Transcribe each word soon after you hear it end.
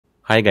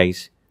Hi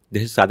guys,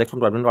 this is Sadak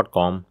from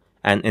Debugging.com,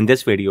 and in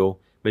this video,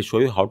 we'll show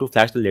you how to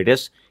flash the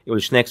latest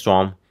Evolution X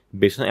ROM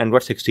based on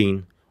Android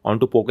 16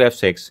 onto Poco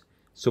F6.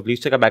 So please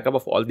take a backup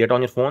of all data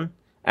on your phone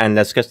and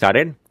let's get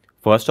started.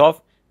 First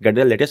off, get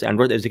the latest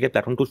Android SDK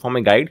platform tools from my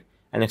guide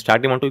and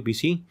extract them onto your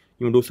PC.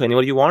 You can do so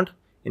anywhere you want.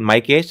 In my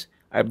case,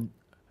 I've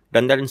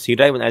done that in C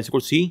drive, and as you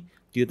could see,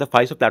 these are the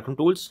files of platform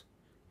tools.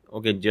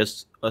 Okay,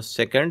 just a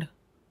second.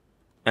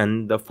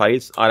 And the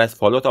files are as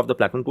follows of the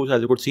platform tools,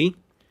 as you could see.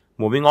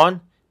 Moving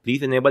on,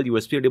 please enable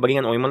USB debugging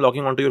and OEM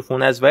unlocking onto your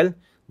phone as well.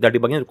 The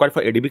debugging is required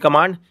for ADB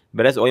command,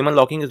 whereas OEM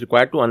unlocking is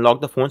required to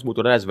unlock the phone's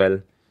bootloader as well.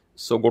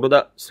 So go to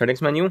the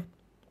settings menu.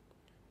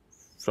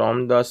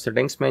 From the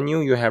settings menu,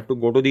 you have to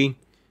go to the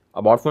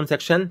about phone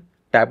section,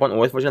 tap on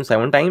OS version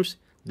 7 times.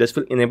 This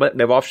will enable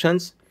dev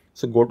options.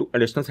 So go to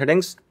additional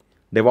settings,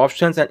 dev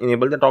options, and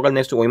enable the toggle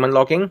next to OEM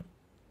unlocking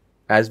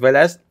as well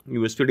as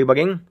USB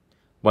debugging.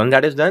 Once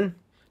that is done,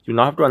 you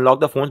now have to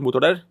unlock the phone's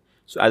bootloader.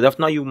 So as of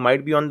now, you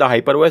might be on the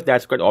HyperOS.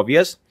 That's quite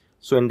obvious.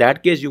 So in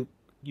that case, you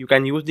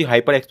can use the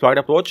hyper exploit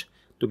approach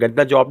to get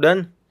the job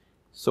done.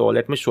 So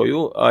let me show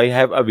you. I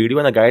have a video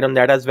and a guide on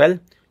that as well.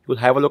 You'll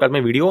have a look at my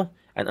video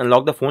and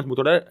unlock the phone's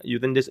bootloader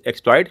using this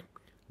exploit.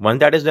 Once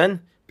that is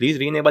done, please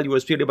re-enable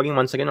USB debugging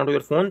once again onto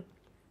your phone.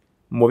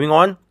 Moving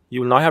on,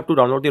 you will now have to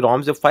download the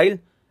ROM zip file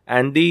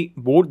and the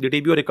boot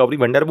DTBO recovery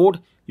vendor boot.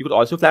 You could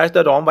also flash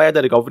the ROM via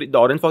the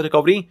Orange Fox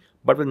recovery,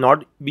 but will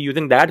not be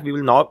using that. We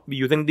will now be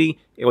using the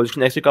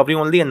Evolution X recovery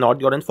only and not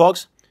the Orange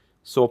Fox.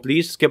 So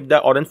please skip the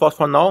Orange Fox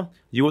for now.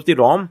 Use the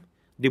ROM,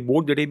 the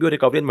boot DTBO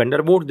recovery and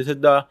vendor boot. This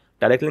is the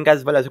direct link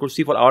as well, as you could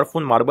see, for our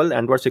phone Marble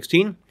Android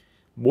 16.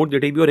 Boot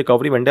DTBO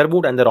recovery vendor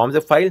boot and the ROM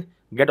zip file.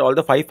 Get all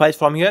the 5 files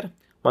from here.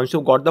 Once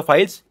you've got the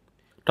files,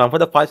 transfer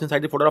the files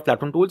inside the folder of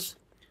platform tools.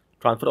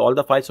 Transfer all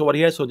the files over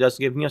here. So just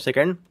give me a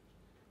second.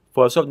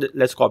 First off,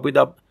 let's copy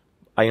the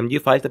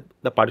IMG files,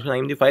 the partition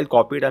IMG file,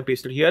 copy it and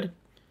paste it here,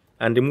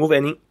 and remove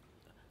any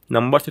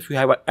numbers if you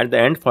have at the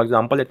end. For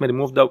example, let me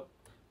remove the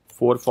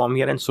 4 from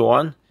here and so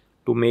on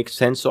to make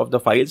sense of the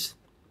files.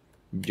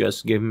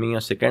 Just give me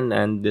a second,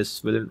 and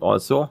this will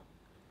also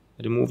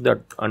remove the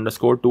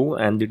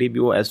 _2 and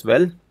DTBO as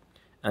well.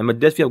 And with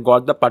this, we have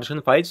got the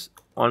partition files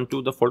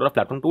onto the folder of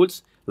platform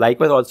tools.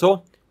 Likewise,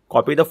 also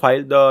copy the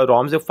file, the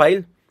ROM zip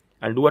file,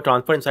 and do a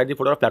transfer inside the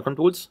folder of platform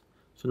tools.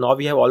 So now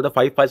we have all the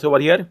 5 files over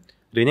here.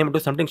 Rename it to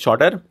something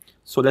shorter.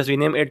 So let's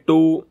rename it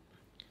to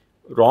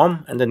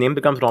ROM, and the name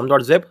becomes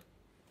rom.zip.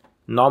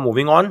 Now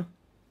moving on,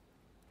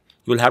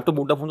 you will have to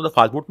boot the phone to the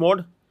Fastboot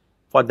mode.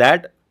 For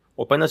that,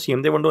 open the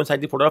CMD window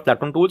inside the folder of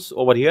platform tools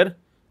over here.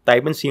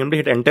 Type in CMD,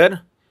 hit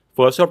enter.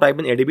 First off, type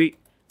in ADB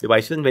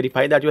devices and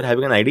verify that you are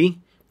having an ID.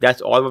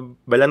 That's all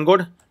well and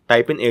good.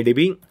 Type in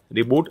ADB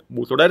reboot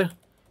bootloader.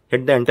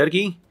 Hit the enter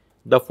key.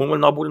 The phone will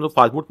now boot into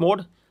Fastboot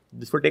mode.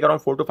 This will take around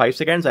 4 to 5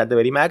 seconds at the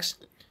very max.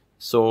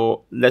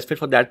 So let's wait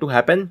for that to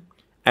happen.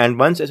 And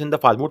once it's in the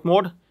Fastboot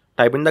mode,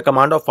 type in the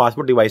command of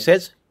Fastboot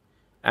devices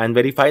and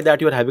verify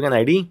that you are having an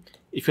ID.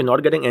 If you're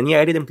not getting any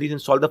ID, then please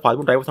install the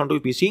Fastboot drivers onto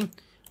your PC.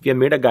 We have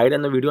made a guide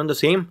and a video on the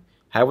same.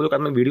 Have a look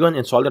at my video and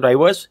install the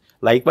drivers.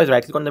 Likewise,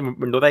 right click on the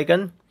Windows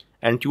icon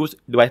and choose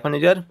Device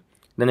Manager.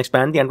 Then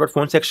expand the Android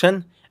phone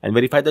section and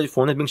verify that your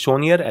phone is being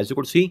shown here. As you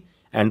could see,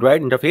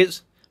 Android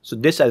interface. So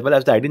this, as well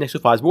as the ID next to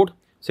Fastboot,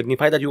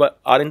 signify that you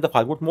are in the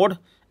Fastboot mode.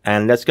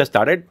 And let's get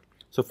started.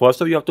 So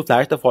first off, you have to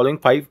flash the following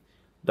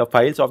the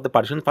files of the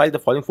partition file, the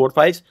following 4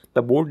 files,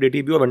 the boot,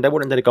 DTBO, vendor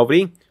boot, and the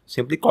recovery.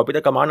 Simply copy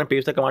the command and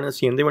paste the command in the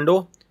CMD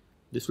window.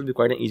 This will be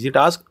quite an easy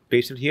task.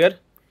 Paste it here.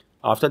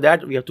 After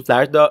that, we have to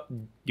flash the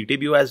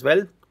DTBO as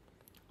well.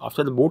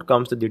 After the boot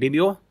comes the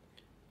DTBO.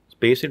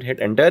 Paste it, hit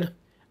enter.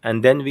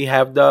 And then we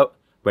have the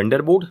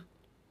vendor boot.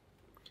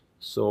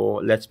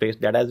 So let's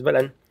paste that as well.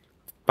 And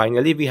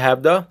finally, we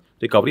have the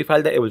recovery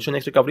file, the Evolution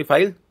X recovery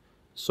file.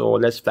 So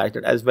let's flash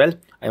that as well.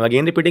 I'm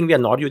again repeating, we are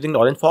not using the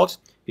Orange Fox.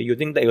 We're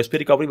using the ASP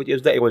recovery, which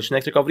is the Evolution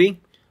X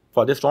recovery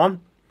for this ROM.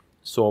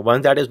 So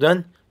once that is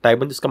done,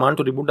 type in this command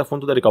to reboot the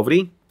phone to the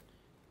recovery.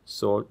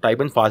 So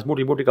type in Fastboot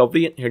reboot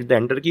recovery, hit the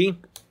enter key.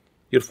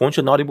 Your phone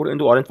should now reboot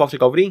into Orange Fox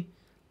recovery.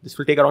 This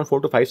will take around 4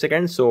 to 5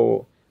 seconds.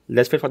 So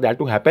let's wait for that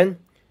to happen.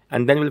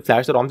 And then we'll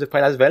flash the ROM zip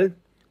file as well.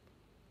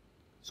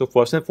 So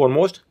first and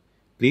foremost,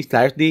 please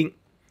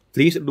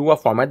do a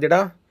format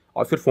data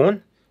of your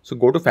phone. So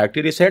go to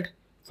factory reset,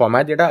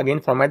 format data, again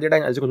format data,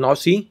 and as you can now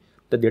see,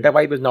 the data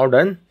wipe is now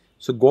done.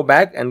 So go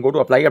back and go to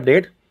apply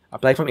update,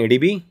 apply from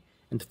ADB,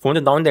 and the phone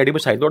is now in the ADB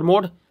sideload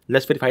mode.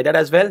 Let's verify that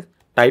as well.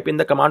 Type in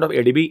the command of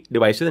ADB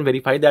devices and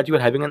verify that you are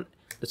having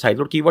the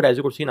sideload keyword, as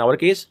you could see in our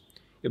case.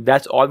 If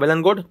that's all well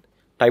and good,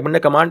 type in the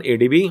command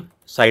ADB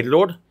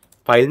sideload,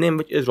 file name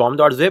which is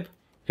rom.zip,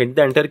 hit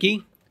the enter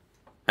key,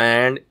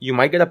 and you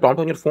might get a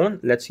prompt on your phone.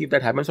 Let's see if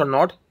that happens or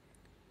not.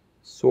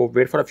 So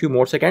wait for a few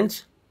more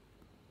seconds.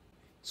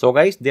 So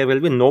guys, there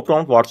will be no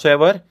prompt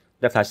whatsoever.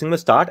 The flashing will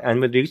start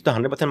and will reach the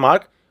 100%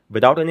 mark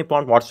without any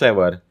prompt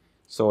whatsoever.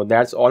 So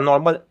that's all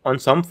normal. On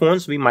some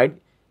phones, we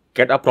might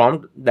get a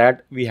prompt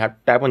that we have to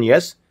tap on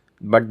yes,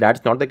 but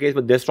that's not the case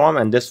with this ROM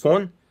and this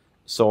phone.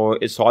 So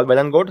it's all well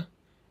and good.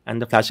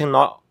 And the flashing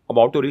now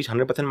about to reach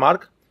 100%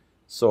 mark.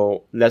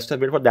 So let's just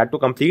wait for that to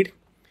complete.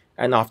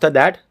 And after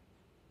that,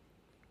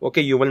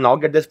 okay, you will now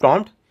get this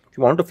prompt. If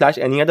you want to flash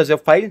any other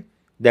zip file,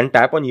 then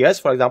tap on yes.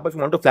 For example, if you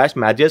want to flash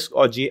Magisk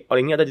or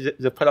any other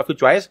zip file of your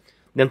choice,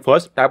 then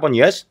first tap on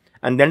yes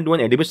and then do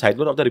an ADB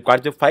sideload of the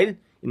required zip file.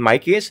 In my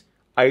case,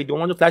 I don't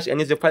want to flash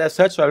any zip file as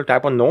such, so I will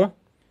tap on no.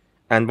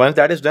 And once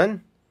that is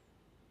done,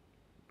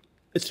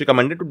 it's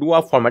recommended to do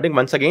our formatting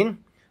once again.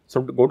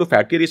 So go to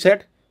factory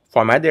reset,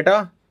 format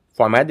data,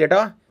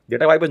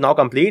 data wipe is now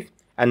complete.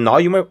 And now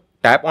you may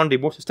tap on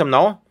reboot system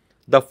now.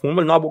 The phone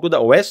will now boot to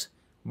the OS,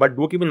 but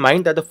do keep in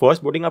mind that the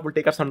first booting up will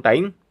take us some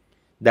time.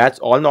 That's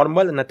all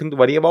normal and nothing to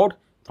worry about.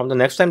 From the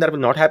next time that will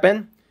not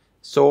happen.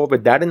 So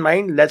with that in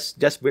mind, let's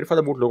just wait for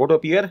the boot logo to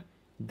appear.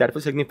 That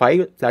will signify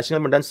flashing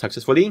has been done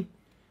successfully.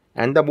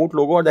 And the boot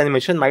logo or the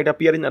animation might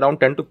appear in around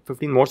 10 to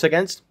 15 more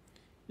seconds.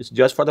 It's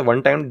just for the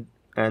one time,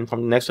 and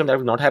from the next time that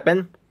will not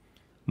happen.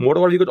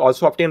 Moreover, you could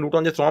also obtain root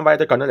on this ROM via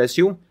the kernel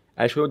SU.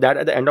 I'll show you that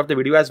at the end of the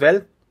video as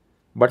well.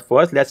 But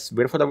first, let's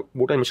wait for the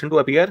boot animation to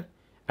appear.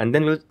 And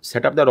then we'll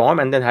set up the ROM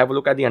and then have a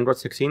look at the Android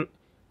 16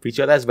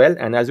 feature as well.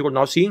 And as you could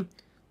now see,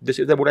 this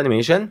is the boot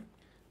animation.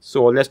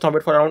 So let's now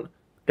wait for around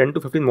 10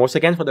 to 15 more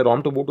seconds for the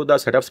ROM to boot to the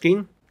setup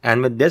screen.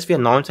 And with this, we are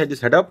now inside the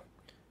setup.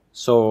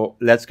 So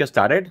let's get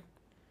started.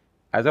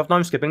 As of now,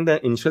 I'm skipping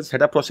the initial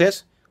setup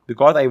process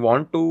because I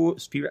want to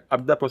speed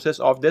up the process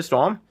of this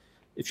ROM.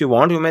 If you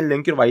want, you may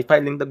link your Wi-Fi,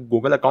 link the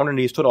Google account and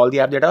restore all the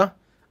app data.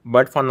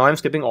 But for now, I'm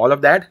skipping all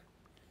of that.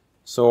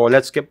 So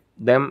let's skip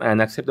them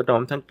and accept the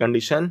terms and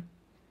condition.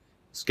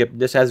 Skip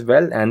this as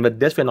well. And with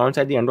this, we're now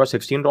inside the Android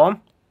 16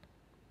 ROM.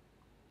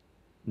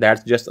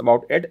 That's just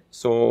about it.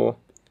 So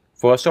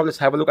first off, let's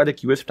have a look at the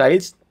QA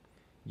styles.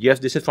 Yes,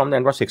 this is from the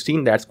Android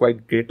 16. That's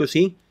quite great to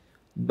see.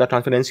 The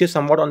transparency is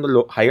somewhat on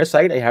the higher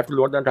side. I have to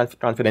lower the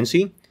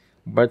transparency,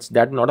 but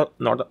that's not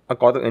a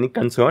cause of any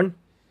concern.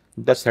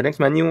 The settings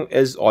menu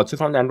is also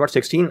from the Android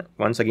 16.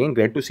 Once again,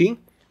 great to see.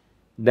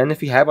 Then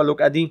if we have a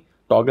look at the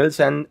toggles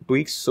and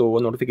tweaks, so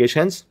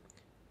notifications,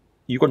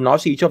 you could now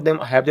see each of them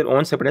have their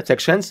own separate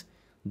sections.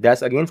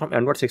 That's again from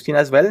Android 16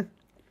 as well.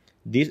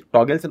 These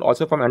toggles are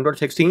also from Android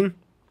 16.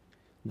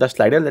 The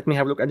slider, let me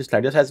have a look at the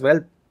sliders as well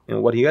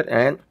over here.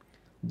 And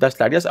the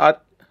sliders are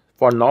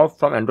for now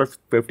from Android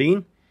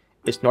 15.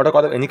 It's not a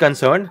cause of any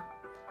concern.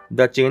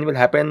 The change will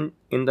happen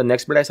in the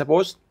next build, I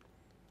suppose.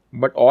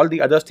 But all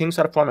the other things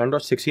are from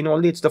Android 16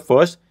 only. It's the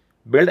first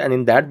build, and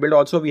in that build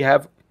also we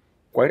have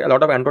quite a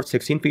lot of Android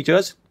 16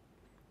 features.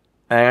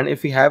 And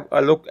if we have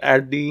a look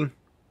at the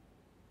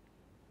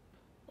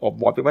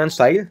wallpaper and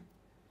style,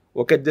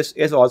 okay, this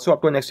is also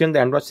up to an extent the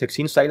Android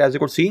 16 style, as you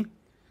could see.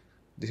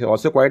 This is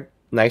also quite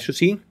nice to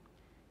see.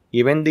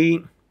 Even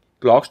the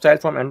clock style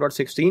from Android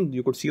 16,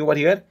 you could see over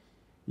here.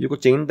 You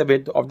could change the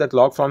width of the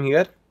clock from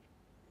here,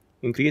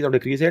 increase or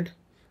decrease it.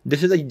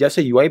 This is just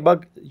a UI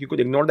bug, you could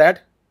ignore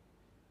that.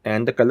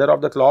 And the color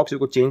of the clocks, you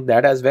could change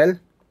that as well.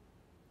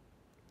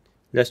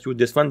 Let's choose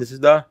this one. This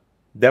is the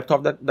depth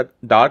of the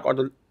dark or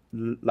the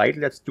light.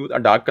 Let's choose a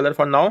dark color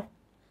for now.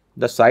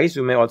 The size,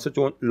 you may also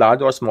choose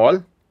large or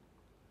small.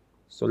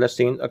 So let's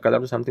change a color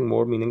to something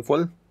more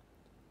meaningful.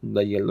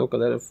 The yellow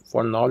color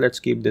for now, let's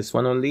keep this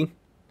one only.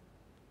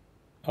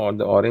 Or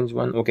the orange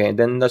one. Okay,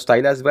 then the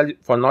style as well.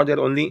 For now, there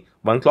are only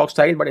one clock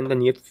style, but in the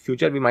near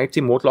future, we might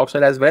see more clock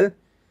style as well.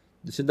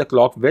 This is the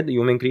clock width.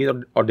 You may increase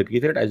or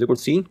decrease it, as you could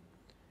see.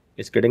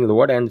 It's getting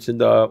lowered, and this is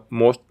the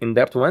most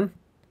in-depth one.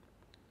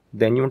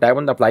 Then you tap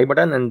on the apply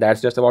button, and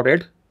that's just about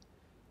it.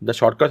 The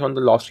shortcuts on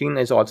the lock screen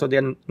is also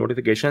there.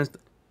 Notifications.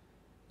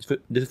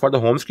 This is for the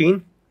home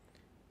screen.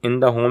 In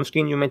the home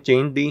screen, you may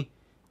change the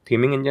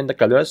theming engine, the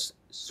colors,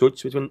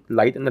 switch between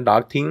light and the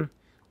dark theme,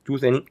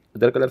 choose any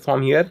other color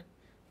from here.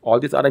 All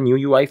these are a new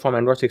UI from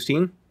Android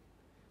 16.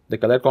 The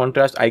color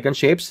contrast, icon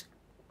shapes,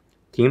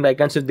 themed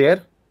icons is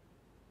there.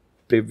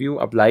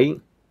 Preview, apply.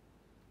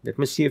 Let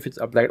me see if it's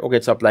applied. Okay,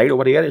 it's applied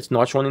over here. It's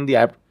not shown in the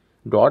app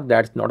drawer.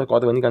 That's not a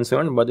cause of any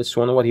concern, but it's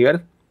shown over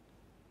here.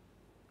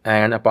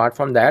 And apart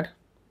from that,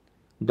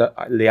 the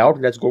layout,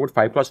 let's go with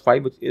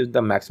 5x5, which is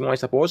the maximum, I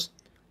suppose.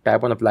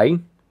 Tap on apply.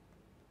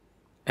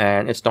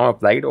 And it's now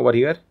applied over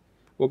here.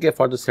 Okay,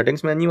 for the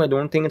settings menu, I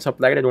don't think it's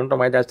applied. I don't know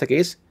why that's the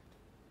case.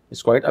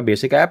 It's quite a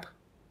basic app.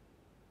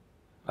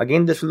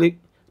 Again, this will be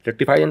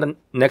rectified in the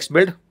next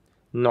build.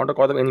 Not a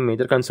cause of any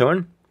major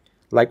concern.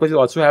 Likewise, you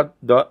also have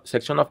the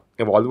section of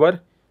Evolver,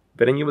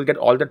 wherein you will get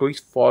all the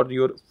tweaks for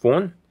your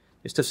phone.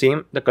 It's the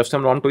same, the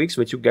custom ROM tweaks,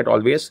 which you get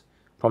always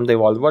from the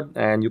Evolver.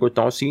 And you could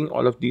now see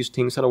all of these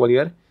things are over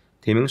here.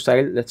 Theming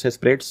style, let's say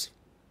spreads.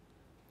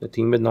 The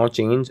theme is now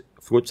changed.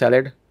 Fruit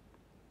salad.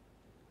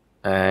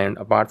 And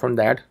apart from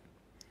that,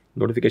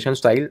 notification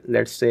style,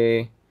 let's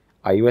say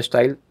iOS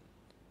style.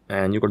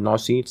 And you could now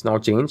see it's now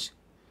changed.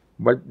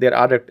 But there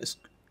are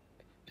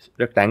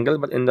rectangle,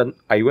 but in the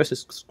iOS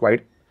it's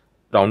quite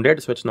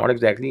rounded, so it's not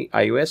exactly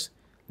iOS.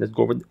 Let's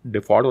go with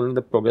default only.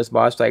 The progress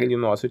bar style, you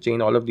may also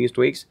change all of these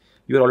tweaks.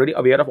 You're already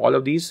aware of all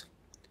of these.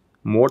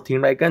 More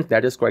themed icons,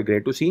 that is quite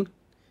great to see.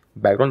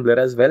 Background blur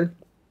as well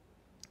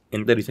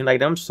in the recent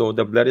items, so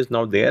the blur is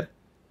now there.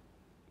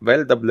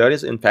 Well, the blur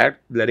is in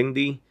fact blurring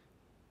the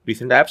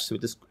recent apps,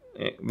 which is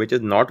which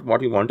is not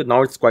what we wanted.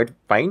 Now it's quite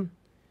fine.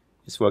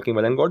 It's working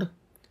well and good.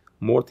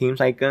 More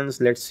themes icons.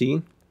 Let's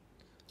see.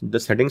 The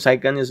settings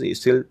icon is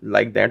still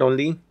like that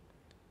only.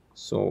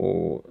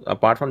 So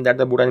apart from that,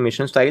 the boot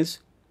animation styles,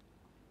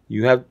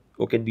 you have,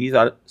 okay, these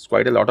are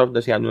quite a lot of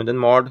the Newton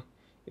mod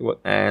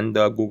and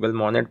the Google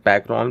Monet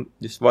pack ROM.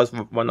 This was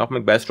one of my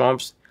best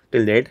ROMs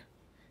till date.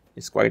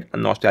 It's quite a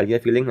nostalgia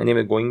feeling.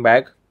 Anyway, going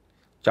back,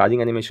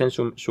 charging animations,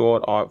 sure,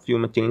 or if you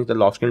may change the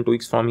lock screen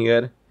tweaks from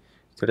here,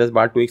 status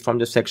bar tweaks from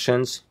the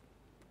sections,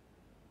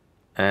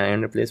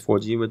 and replace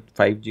 4G with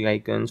 5G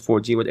icons,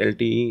 4G with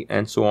LTE,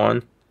 and so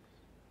on.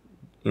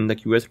 In the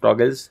QS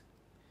toggles,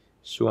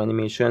 show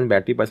animation,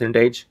 battery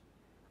percentage.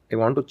 I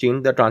want to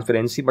change the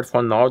transparency, but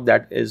for now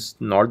that is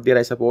not there,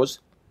 I suppose.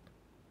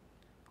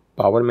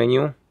 Power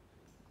menu,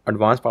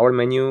 advanced power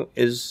menu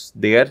is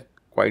there,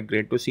 quite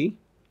great to see.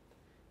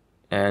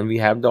 And we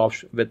have the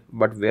option with,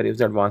 but where is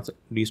the advanced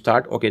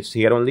restart? Okay, it's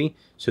here only.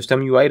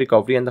 System UI,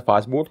 recovery, and the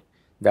fastboot.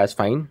 That's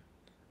fine.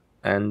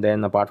 And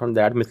then apart from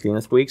that,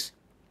 miscellaneous tweaks.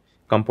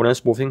 Component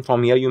spoofing,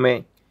 from here you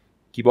may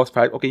keybox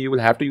file. Okay, you will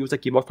have to use the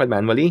keybox file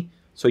manually.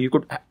 So you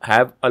could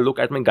have a look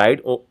at my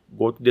guide, or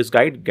go to this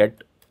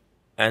guide,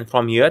 and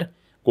from here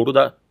go to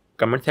the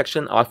comment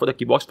section, ask for the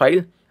keybox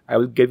file. I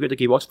will give you the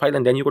keybox file,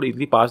 and then you could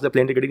easily pass the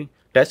plain integrity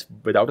test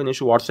without an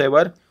issue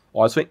whatsoever.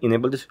 Also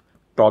enable this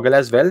toggle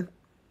as well,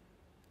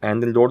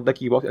 and then load the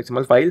keybox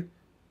XML file.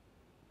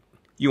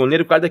 You only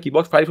require the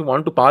keybox file if you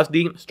want to pass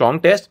the strong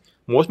test.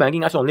 Most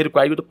banking apps only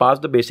require you to pass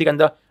the basic and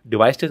the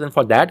device test, and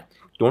for that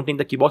you don't need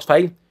the keybox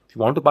file. If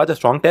you want to pass the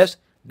strong test,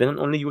 then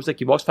only use the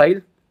keybox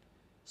file.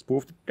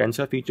 Spoofed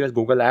tensor features,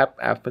 Google app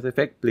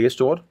specific, Play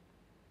Store.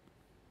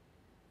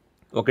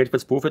 Okay, it will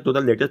spoof it to the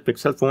latest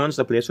Pixel phones,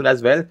 the Play Store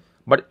as well.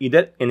 But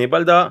either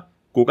enable the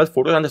Google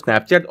Photos and the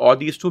Snapchat, or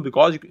these two,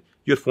 because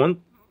your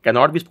phone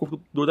cannot be spoofed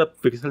to the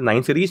Pixel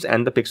 9 series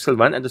and the Pixel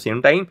 1 at the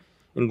same time.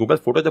 In Google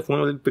Photos, the phone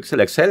will be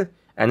Pixel XL,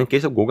 and in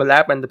case of Google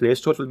app and the Play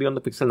Store, it will be on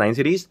the Pixel 9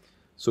 series.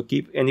 So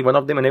keep any one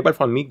of them enabled.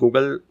 For me,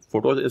 Google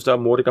Photos is the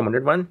more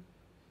recommended one.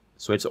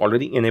 So it's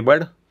already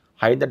enabled.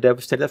 Hide the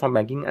dev status from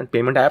banking and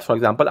payment apps. For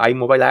example,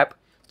 iMobile app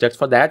checks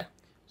for that.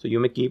 So you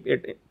may keep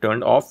it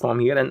turned off from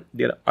here, and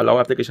there allow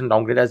application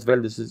downgrade as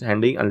well. This is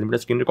handy.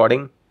 Unlimited screen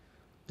recording.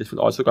 This will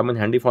also come in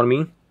handy for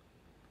me.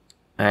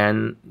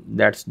 And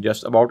that's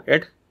just about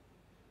it.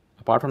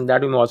 Apart from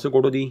that, you may also go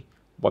to the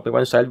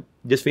wallpaper style.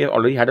 This we have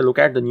already had a look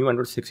at the new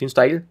Android 16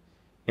 style.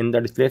 In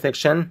the display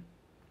section,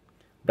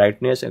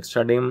 brightness,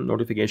 extra dim,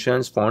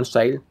 notifications, font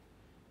style.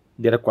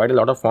 There are quite a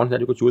lot of fonts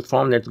that you could choose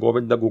from. Let's go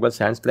with the Google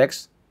Sans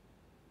Flex.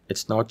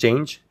 It's now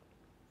changed.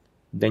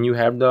 Then you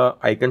have the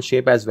icon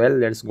shape as well.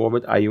 Let's go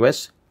with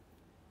iOS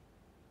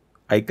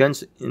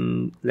icons.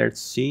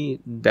 Let's see,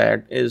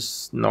 that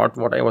is not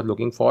what I was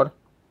looking for.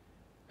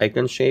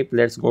 Icon shape,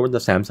 let's go with the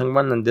Samsung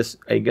one, and this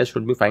I guess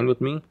should be fine with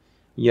me.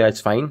 Yeah,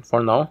 it's fine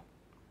for now.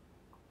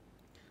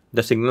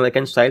 The signal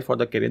icon style for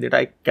the carrier data,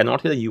 I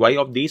cannot see the UI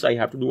of these. I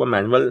have to do a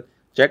manual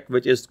check,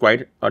 which is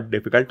quite a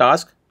difficult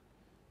task.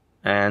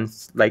 And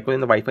likewise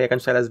in the Wi-Fi icon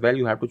style as well,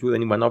 you have to choose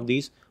any one of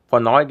these. For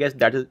now, I guess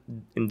that is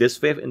in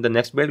this way. In the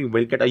next build, we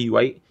will get a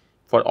UI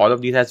for all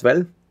of these as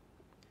well.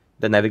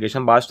 The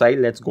navigation bar style,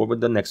 let's go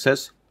with the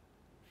Nexus.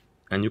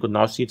 And you could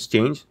now see it's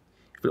changed.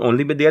 It will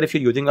only be there if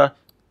you're using a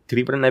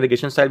 3-button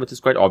navigation style, which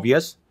is quite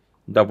obvious.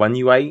 The One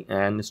UI,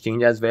 and it's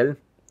changed as well.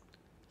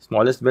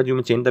 Smallest width, you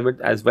may change the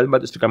width as well,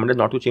 but it's recommended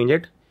not to change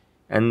it.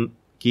 And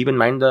keep in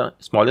mind the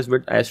smallest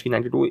width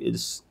ISP92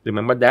 is,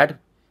 remember that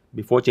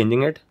before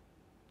changing it.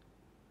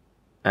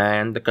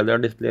 And the color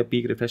display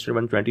peak refresh rate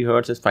 120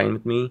 Hz is fine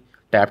with me.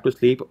 Tap to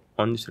sleep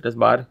on the status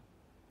bar,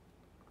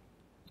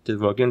 it is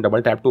working.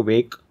 Double tap to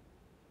wake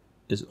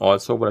is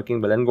also working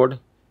well and good.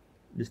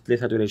 Display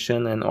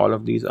saturation and all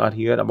of these are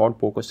here about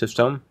Poco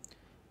system.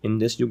 In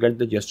this you get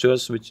the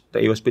gestures, which the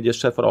AOSP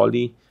gesture for all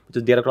the, which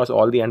is there across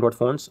all the Android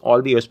phones,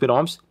 all the AOSP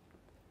ROMs.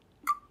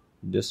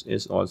 This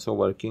is also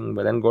working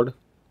well and good.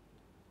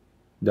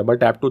 Double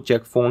tap to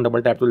check phone,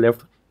 double tap to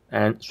left,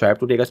 and swipe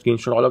to take a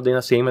screenshot. All of them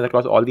are same as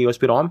across all the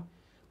AOSP ROM.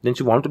 Then if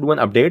you want to do an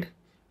update,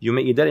 you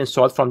may either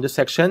install from this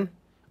section,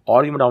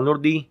 or you may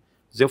download the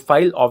zip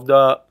file of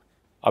the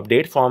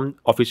update from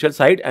official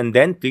site, and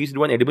then please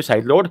do an ADB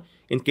sideload.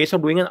 In case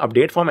of doing an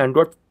update from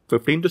Android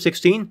 15 to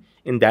 16,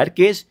 in that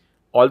case,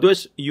 although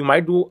you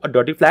might do a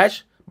dirty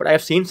flash, but I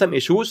have seen some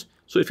issues.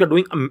 So if you're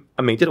doing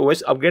a major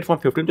OS upgrade from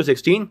 15 to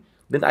 16,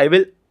 then I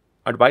will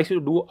advise you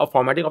to do a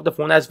formatting of the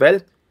phone as well.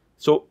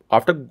 So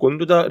after going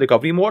to the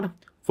recovery mode,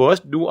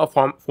 first do a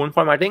phone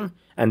formatting,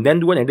 and then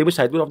do an ADB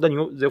sideload of the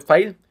new zip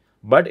file.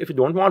 But if you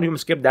don't want, you can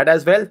skip that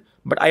as well.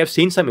 But I have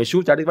seen some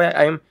issues. That is why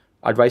I am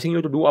advising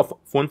you to do a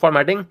phone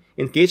formatting.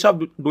 In case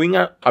of doing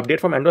an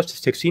update from Android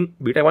 16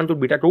 beta 1 to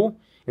beta 2,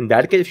 in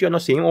that case, if you are on the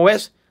same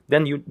OS,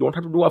 then you don't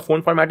have to do a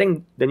phone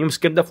formatting. Then you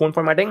skip the phone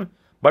formatting.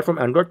 But from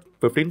Android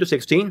 15 to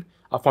 16,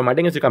 a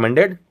formatting is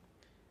recommended.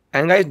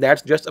 And guys,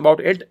 that's just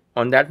about it.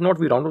 On that note,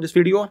 we round up this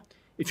video.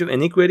 If you have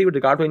any query with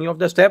regard to any of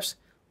the steps,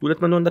 do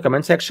let me know in the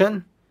comment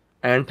section.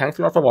 And thanks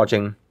a lot for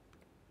watching.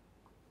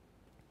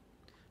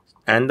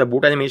 And the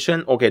boot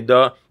animation, okay,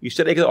 the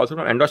Easter egg is also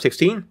from Android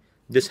 16.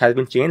 This has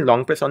been changed.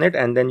 Long press on it,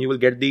 and then you will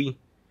get the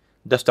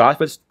stars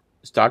will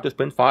start to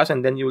spin fast,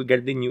 and then you will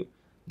get the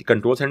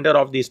control center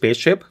of the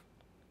spaceship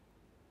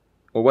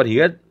over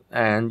here.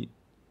 And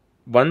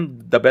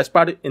the best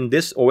part in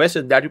this OS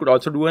is that you could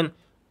also do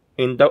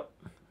in the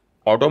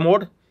auto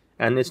mode,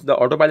 and it's the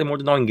autopilot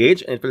mode is now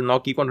engaged, and it will now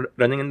keep on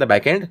running in the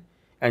backend.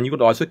 And you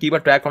could also keep a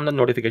track from the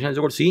notifications.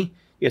 You could see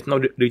it's now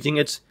reaching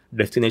its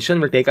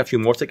destination. Will take a few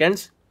more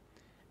seconds,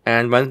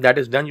 and once that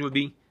is done, you will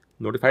be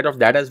notified of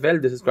that as well.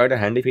 This is quite a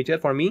handy feature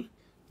for me.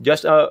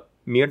 Just a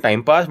mere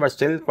time pass, but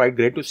still quite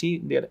great to see.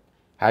 There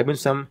have been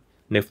some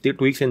nifty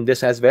tweaks in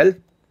this as well,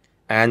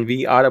 and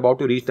we are about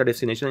to reach the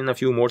destination in a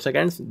few more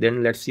seconds.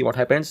 Then let's see what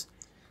happens.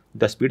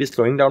 The speed is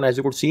slowing down, as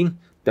you could see.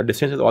 The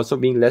distance is also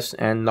being less,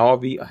 and now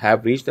we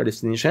have reached the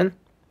destination.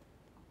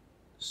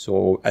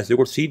 So as you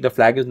could see, the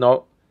flag is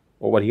now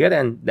over here,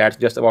 and that's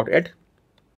just about it.